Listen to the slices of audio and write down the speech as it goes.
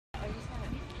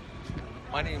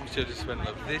My name is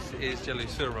Spendlove. This is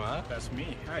Surma. That's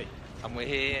me. Hi. And we're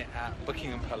here at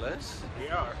Buckingham Palace. We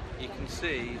are. You can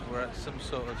see we're at some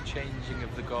sort of changing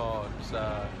of the guards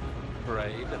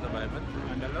parade at the moment.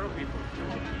 And a lot of people.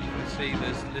 You can see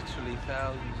there's literally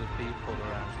thousands of people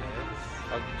around here.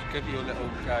 I'll give you a little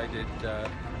guided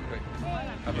quick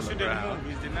have a look around.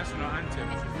 Move is the national anthem.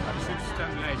 I should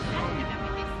stand like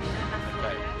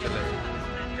Okay,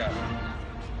 Jalu, go.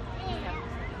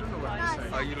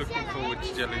 Are you looking forward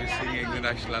to Jalu singing the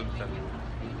national anthem?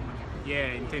 Yeah,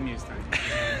 in 10 years' time.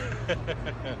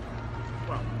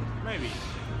 Well, maybe.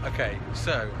 Okay,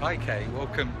 so hi Kay,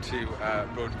 welcome to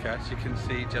broadcast. You can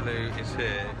see Jalu is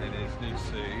here in his new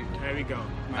suit. There we go.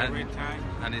 My red tie.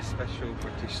 And his special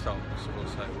British socks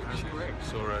also, which you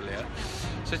saw earlier.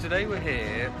 So today we're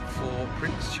here for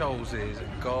Prince Charles's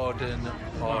garden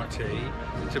party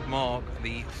to mark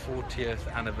the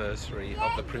 40th anniversary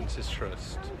of the Prince's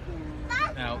Trust.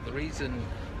 Now, the reason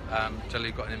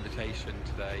Jalu got an invitation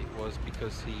today was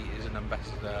because he is an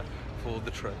ambassador for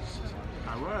the Trust.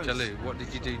 I was. Jalu, what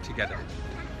did you do to get it?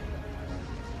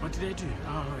 What did I do?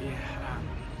 Oh,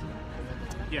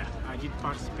 yeah. I did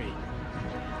participate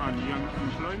on young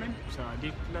employment. So I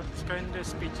did lots kind of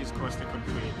speeches across the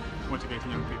country,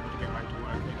 motivating young people to get right to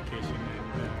work, education,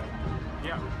 and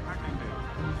that kind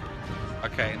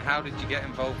of. Okay, and how did you get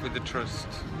involved with the Trust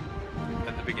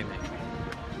at the beginning?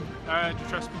 The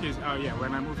Trust because,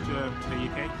 when I moved to the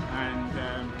UK and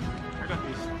I got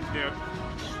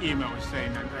the email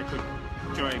saying that I could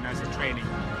join as a training,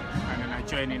 and then I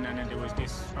joined in, and then there was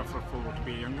this offer to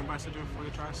be a young ambassador for the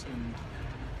Trust, and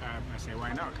I said, why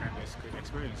not? Kind of, it's a good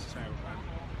experience. So,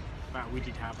 but we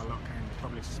did have a lot kind of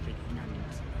public speaking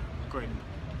and going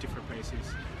different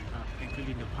places,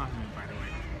 including the Parliament, by the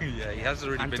way. Yeah, he has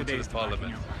already been to the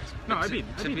Parliament. No, I've been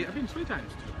 3 times to the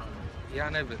Parliament. Yeah, I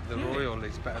know, but the Royal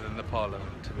is better than the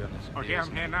Parliament, to be honest with you. Okay,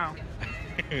 I'm here now.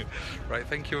 Right,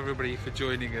 thank you everybody for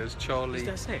joining us. Charlie,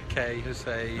 Kay,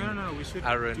 Hussein,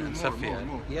 Aaron and Safia.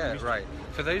 More. Yeah, right.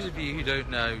 For those of you who don't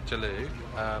know Jalu,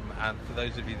 and for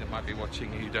those of you that might be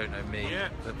watching who don't know me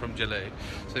from Jalu,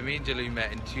 so me and Jalu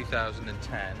met in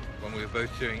 2010 when we were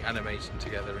both doing animation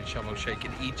together in Sharm el-Sheikh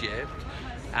in Egypt,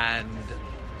 and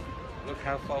look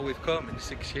how far we've come in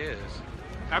 6 years.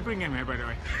 I bring him here, by the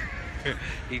way.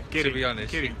 To be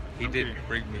honest, he didn't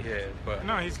bring me here, but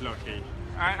no, he's lucky.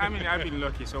 I mean, I've been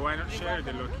lucky, so why not share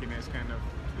the luckiness kind of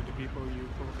with the people you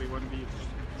probably want to be,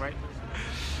 right?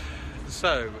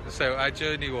 So our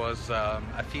journey was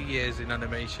a few years in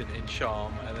animation in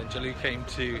Sharm, and then Jalu came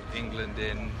to England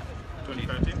in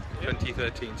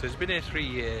 2013. So he's been here 3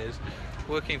 years,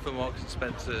 working for Marks and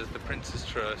Spencer's, the Prince's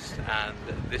Trust, and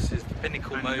this is the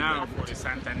pinnacle moment. Now for the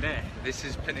Santander. This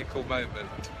is pinnacle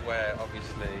moment where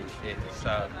obviously it's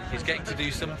he's getting to do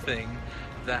something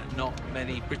that not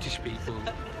many British people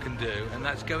can do, and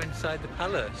that's go inside the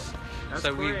palace. That's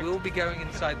so correct. We will be going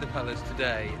inside the palace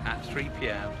today at 3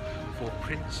 p.m. for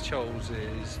Prince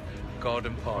Charles's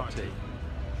garden party.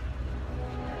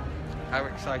 How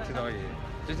excited are you?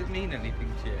 Does it mean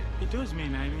anything to you? It does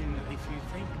mean, if you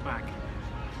think back.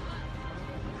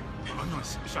 Oh no,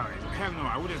 sorry, hell no,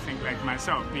 I wouldn't think like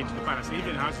myself being to the palace,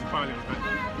 even House of Parliament, but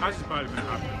House of Parliament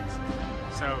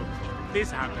happens. So,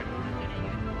 this happened.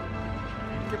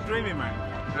 Keep dreaming, man.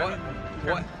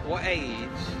 What age?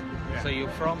 Yeah. So you're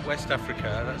from West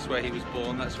Africa, that's where he was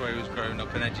born, that's where he was grown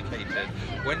up and educated.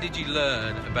 When did you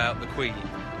learn about the Queen?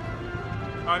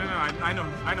 Oh no, I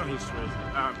know history.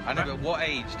 I know, but what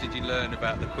age did you learn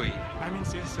about the Queen? I mean,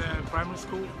 since primary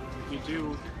school, we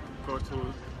do go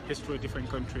to history of different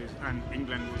countries, and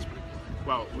England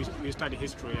was, we study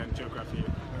history and geography,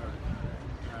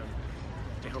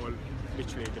 the whole,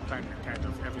 literally the planet kind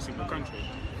of every single country,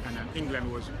 and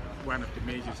England was one of the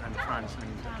majors, and France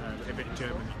and a bit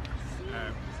Germany.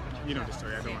 You know the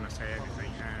story. I don't want to say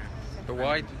anything. But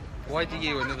why do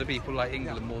you and other people like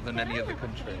England more than any other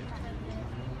country?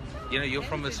 You know, you're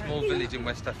from a small village in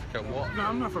West Africa. What? No,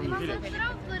 I'm not from the village.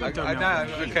 I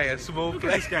know. Okay, a small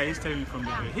place. This guy is telling me from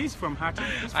the village. He's from Hatton.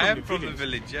 I am from the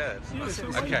village, yes.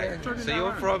 Okay, so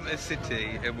you're from a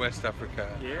city in West Africa.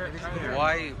 Yeah.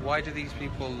 Why do these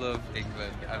people love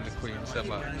England and the Queen so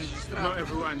much? Not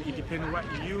everyone. It depends what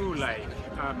you like.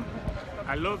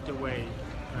 I love the way.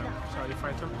 If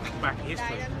I talk back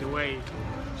history, the way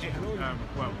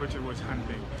Britain was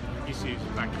handling issues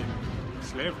back in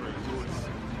slavery was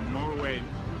more way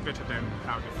better than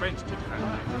how the French did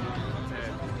handle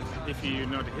it. If you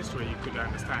know the history, you could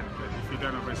understand. But if you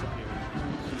don't know recipe,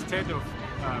 instead of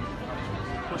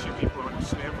pushing people on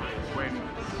slavery when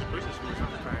the British was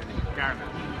occupying Ghana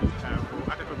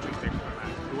or other countries taking on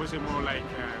that, it was a more like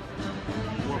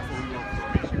work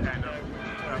for kind of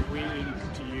we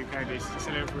kind of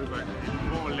slavery, but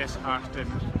more or less harsh than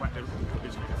what the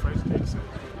first did.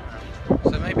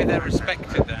 So maybe they're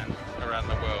respected then around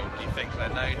the world. Do you think they're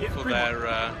known for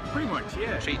their pretty much,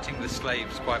 yeah, treating the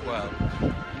slaves quite well?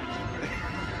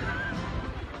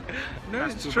 No,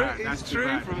 that's it's true. Bad. It's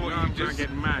true from what you just.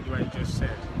 Get mad what you just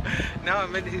said. No, I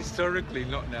meant historically,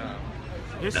 not now.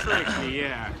 Historically,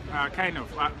 yeah, kind of.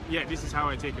 Yeah, this is how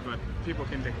I take it, but people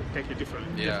can take it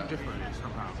differently. Yeah. Differently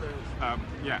somehow.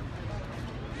 Yeah.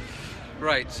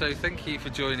 Right. So thank you for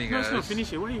joining us. No,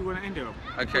 finish it. Where you want to end up?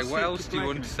 Okay. What else do you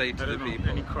want to say to the people?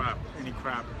 Any crap?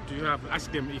 Do you have?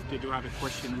 Ask them if they do have a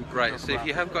question. Right. So if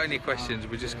you have got any questions,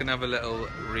 we're just gonna have a little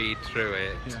read through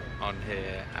it on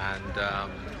here, and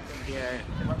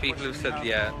people have said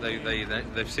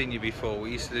they've seen you before.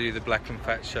 We used to do the Black and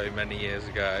Fat show many years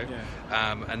ago,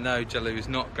 and no, Jello is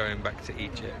not going back to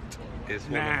Egypt. Is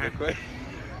one of the questions.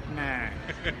 Nah.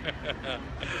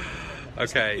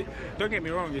 Okay. Don't get me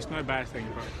wrong, it's not a bad thing,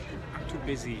 but I'm too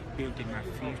busy building my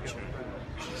future.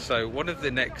 So one of the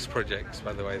next projects,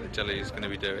 by the way, that Jelly is going to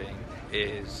be doing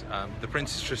is the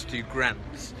Prince's Trust do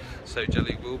grants. So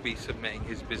Jelly will be submitting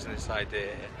his business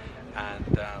idea,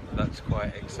 and that's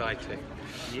quite exciting.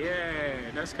 Yeah,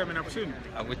 that's coming up soon.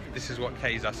 And this is what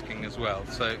Kay's asking as well.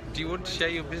 So do you want to share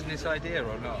your business idea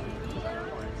or not?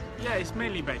 Yeah, it's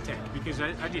mainly by tech, because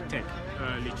I did tech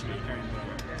literally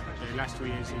the last 2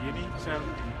 years at uni. So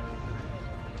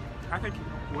I think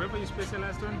whatever you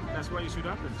specialize on, that's what you should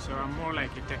happen. So I'm more like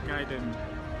a tech guy than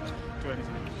to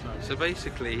anything. So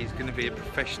basically, he's going to be a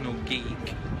professional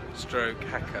geek stroke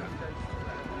hacker.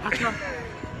 Hacker?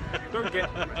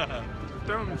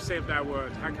 Don't say that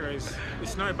word. Hacker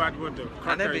it's not a bad word though.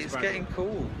 I know, but it's getting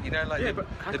cool. You know, like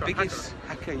the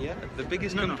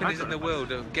biggest companies in the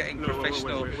world are getting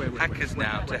professional hackers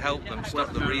now to help them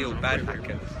stop the real bad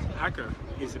hackers. Hacker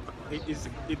is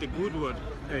a good word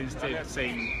instead of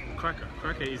saying cracker.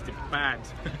 Cracker is the bad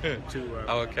to.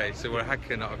 Oh, okay. So we're a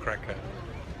hacker, not a cracker.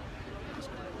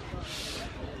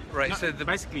 Right. No, so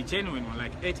basically genuine one,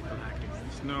 like ethical hacking.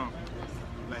 It's not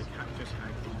like just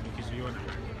hacking because you want to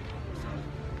hack.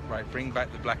 Right, bring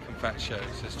back the Black and Fat show,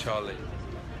 says Charlie.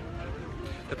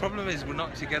 The problem is we're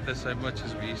not together so much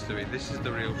as we used to be. This is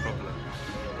the real problem.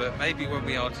 But maybe when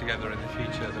we are together in the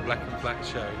future, the Black and Fat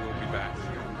show will be back.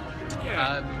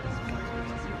 Yeah.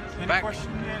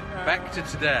 Back to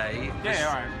today.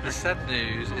 Alright. The sad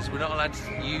news is we're not allowed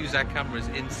to use our cameras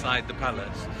inside the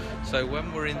palace. So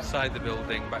when we're inside the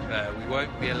building back there, we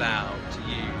won't be allowed to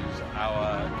use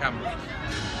our cameras.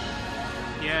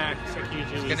 Yeah, it's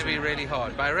going to be really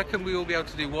hard, but I reckon we will be able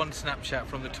to do one Snapchat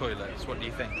from the toilets. What do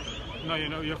you think? No, you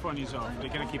know, your phone is off. They're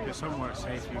going to keep it somewhere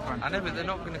safe. You can't. I know, but they're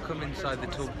not going to come inside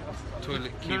the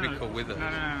toilet cubicle with us. No.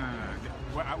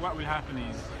 What will happen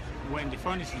is, when the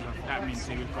phone is off, that means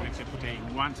they will collect and put it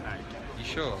in one side. You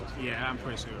sure? Yeah, I'm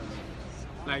pretty sure.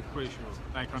 Like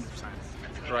 100%.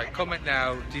 Right, comment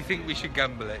now. Do you think we should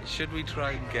gamble it? Should we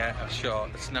try and get a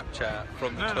shot, a Snapchat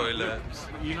from the toilets?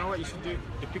 Look, you know what you should do?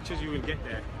 The pictures you will get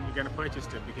there, you're going to purchase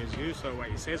them because you saw what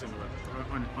it says on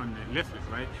the leaflet,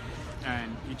 right?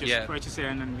 And you just purchase it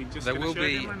and then we just... There will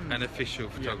be an official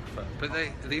photographer, but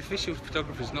the official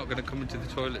photographer is not going to come into the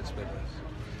toilets with us.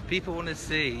 People want to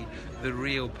see the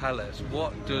real palace.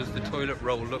 What does the toilet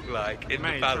roll look like in the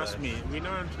palace? Trust me, we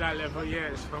know to that level,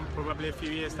 it's from probably a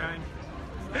few years' time.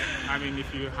 I mean,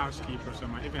 if you're a housekeeper or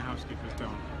something, even housekeepers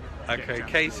don't. Okay,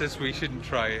 Kay says we shouldn't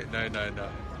try it. No.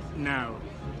 No,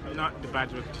 not the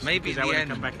bad route. Maybe at the end.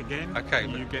 Come back again. Okay.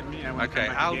 You get me?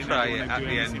 I'll try it at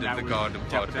the end of the garden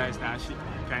party. That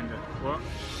kind of. What?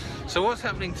 So what's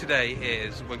happening today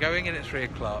is we're going in at 3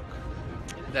 o'clock.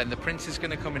 Then the prince is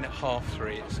going to come in at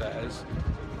 3:30, it says,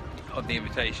 on the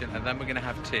invitation, and then we're going to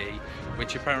have tea,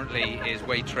 which apparently is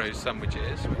Waitrose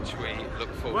sandwiches, which we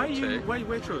look forward to. Why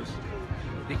Waitrose?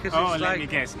 Because it's let me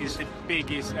guess, it's the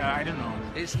biggest, I don't know.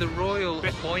 It's the royal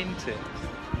appointed.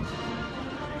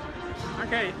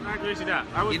 Okay, I agree to that.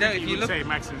 I would think you would say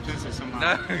Max and Spencer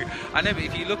somehow. No, I know, but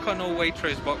if you look on all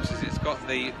Waitrose boxes, it's got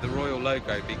the royal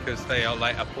logo because they are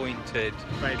like appointed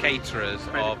caterers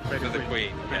for the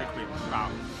Queen. Yeah. Wow.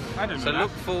 I don't know.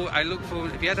 So I look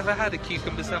forward. Have you ever had a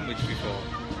cucumber sandwich before?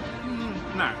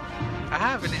 No. I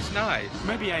have, and it's nice.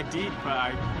 Maybe I did, but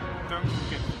I don't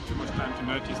get too much time to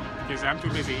notice because I'm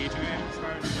too busy eating it. So.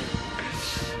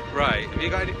 Right. Have you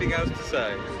got anything else to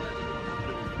say?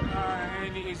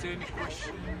 Is there any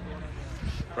question?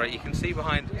 Right, you can see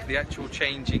behind the actual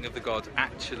changing of the gods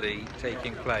actually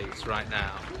taking place right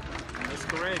now. That's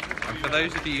correct. And for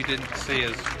those of you who didn't see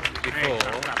us before,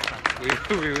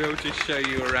 we will just show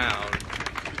you around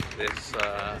this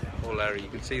whole area. You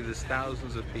can see there's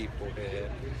thousands of people here,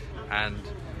 and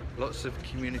Lots of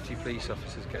community police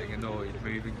officers getting annoyed,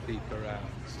 moving people around,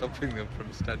 stopping them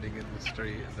from standing in the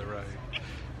street and the road.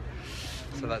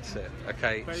 So that's it.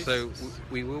 Okay, so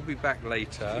we will be back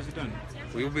later. Is it done?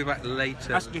 We will be back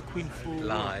later. Ask the Queen for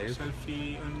live.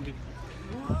 selfie on the...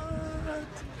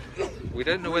 We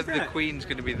don't know whether the Queen's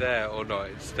going to be there or not.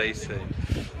 It's Stacey.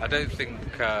 I don't think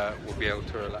we'll be able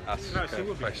to ask No, she her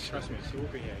will be. questions. Trust me, she will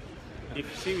be here.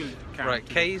 If she will come. Right,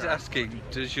 Kay's asking,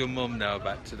 does your mum know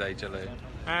about today, Jalou?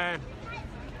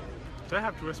 Do I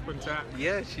have to respond to that?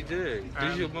 Yes, you do.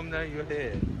 Does your mum know you're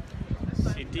here?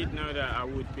 She did know that I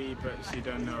would be, but she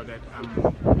don't know that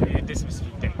I'm at this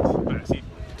specific date. But she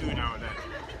do know that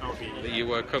I'll be. That you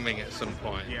were coming at some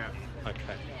point? Yeah.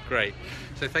 Okay, great.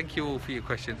 So thank you all for your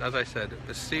questions. As I said,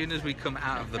 as soon as we come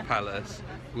out of the palace,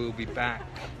 we'll be back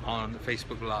on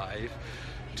Facebook Live.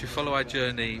 To follow our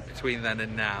journey between then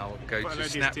and now, go to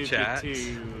Snapchat.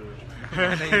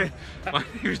 My name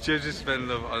is Joseph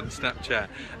Spendlove on Snapchat,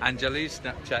 and Jalou's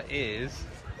Snapchat is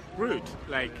Root,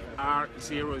 like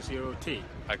R00T.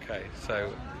 Okay,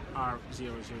 so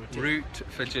R00T. Root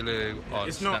for Jalou on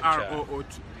It's Snapchat. not R00,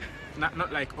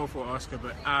 not like O for Oscar,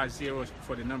 but R0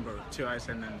 for the number, 2 I's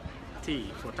and then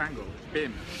T for Tango.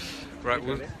 Bim. Right,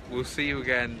 we'll see you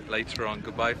again later on.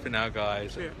 Goodbye for now,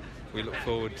 guys. Yeah. We look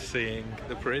forward to seeing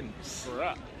the Prince.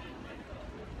 Right.